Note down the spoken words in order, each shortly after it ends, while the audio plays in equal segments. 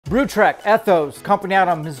Bru-Trek Ethos, company out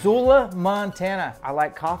of Missoula, Montana. I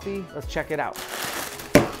like coffee. Let's check it out.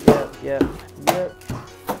 Yep.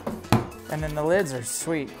 And then the lids are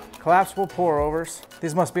sweet. Collapsible pour overs.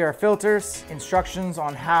 These must be our filters. Instructions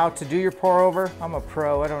on how to do your pour over. I'm a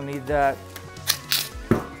pro, I don't need that.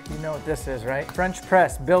 You know what this is, right? French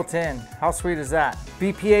press built in. How sweet is that?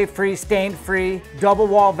 BPA free, stain free, double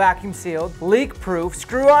wall vacuum sealed, leak proof,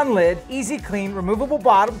 screw on lid, easy clean, removable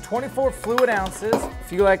bottom, 24 fluid ounces.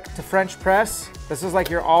 If you like to French press, this is like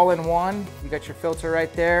your all-in-one. You got your filter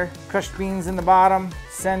right there. Crushed beans in the bottom.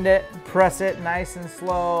 Send it, press it nice and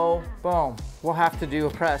slow. Boom. We'll have to do a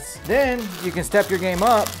press. Then you can step your game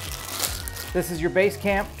up. This is your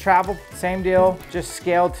Basecamp travel, same deal, just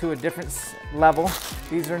scaled to a different level.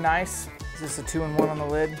 These are nice. Is this a 2-in-1 on the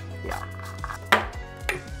lid? Yeah.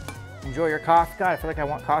 Enjoy your coffee. God, I feel like I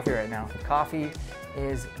want coffee right now. Coffee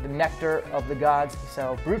is the nectar of the gods.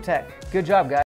 So Bru-Trek, good job, guys.